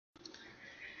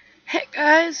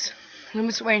Guys, I'm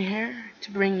just waiting here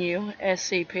to bring you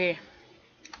SCP.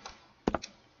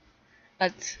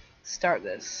 Let's start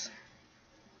this.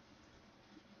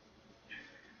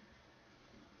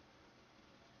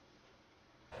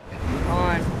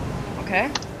 On.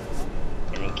 Okay.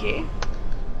 Any key?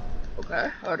 Okay,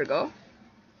 where to go?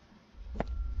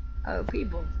 Oh,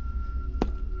 people.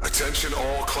 Attention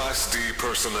all Class D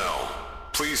personnel.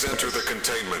 Please enter the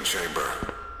containment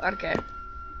chamber. Okay.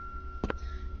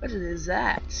 What is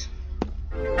that?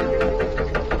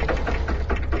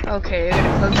 Okay, you're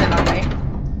gonna close in on me.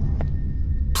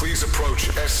 Please approach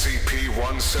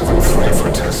SCP-173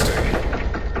 for testing.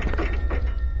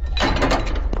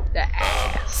 The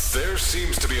ass. There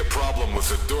seems to be a problem with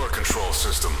the door control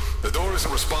system. The door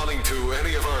isn't responding to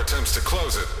any of our attempts to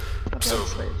close it. So,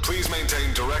 please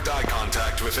maintain direct eye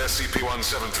contact with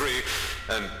SCP-173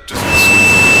 and just...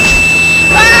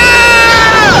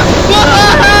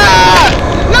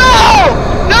 No!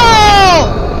 No!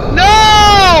 No!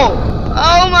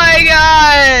 Oh my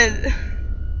god!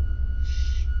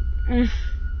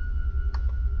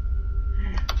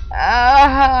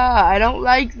 I don't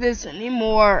like this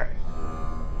anymore.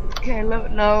 Okay,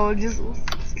 no, just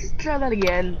try that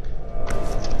again.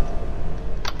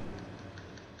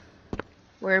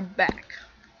 We're back.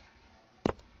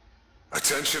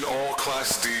 Attention all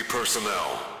Class D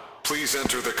personnel. Please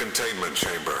enter the containment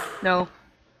chamber. No.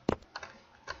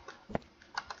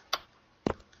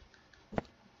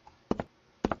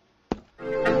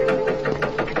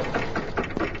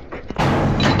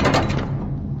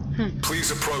 Please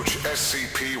approach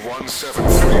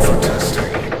SCP-173 for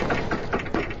testing.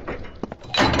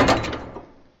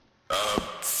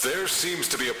 There seems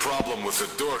to be a problem with the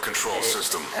door control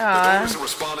system. The door isn't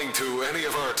responding to any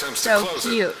of our attempts to close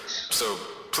it. So,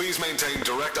 please maintain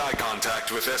direct eye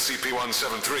contact with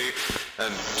SCP-173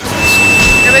 and just...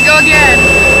 Here we go again!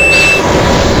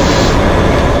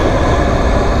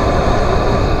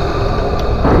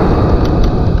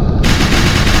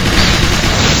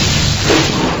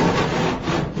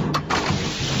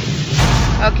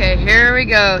 Okay, here we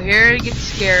go. Here it gets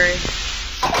scary.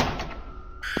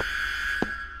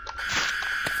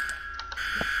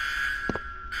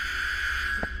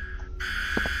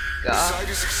 The site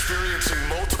is experiencing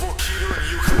multiple Keter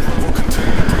and Euclid level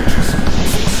containment breaches.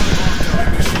 Full site lockdown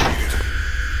initiated.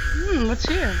 What's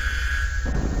here?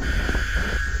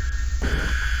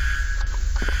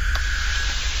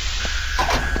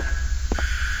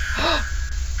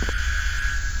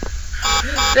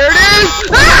 There it is!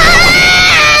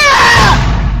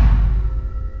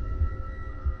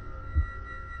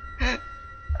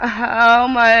 Oh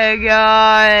my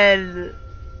god.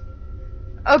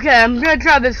 Okay, I'm gonna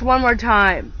try this one more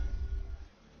time.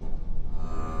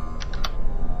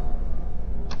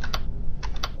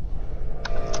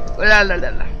 La, la, la,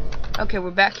 la. Okay,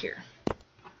 we're back here.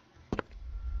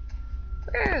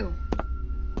 Woo.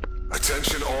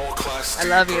 Attention all Class D I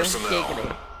love you, personnel.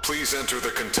 Giggity. Please enter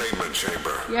the containment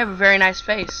chamber. You have a very nice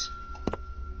face.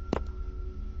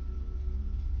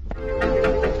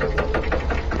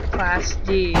 Class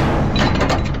D.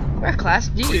 We're Class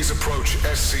D. Please approach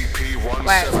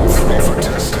SCP-173 for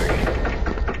testing.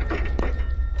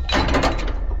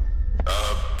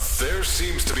 There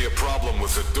seems to be a problem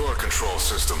with the door control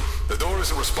system. The door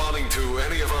isn't responding to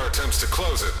any of our attempts to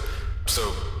close it.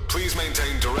 So, please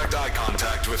maintain direct eye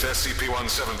contact with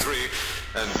SCP-173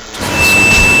 and...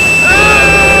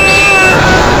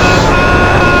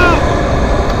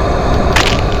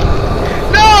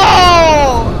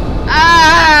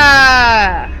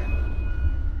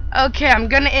 Okay, I'm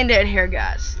gonna end it here,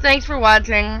 guys. Thanks for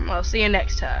watching. I'll see you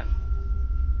next time.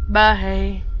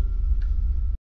 Bye.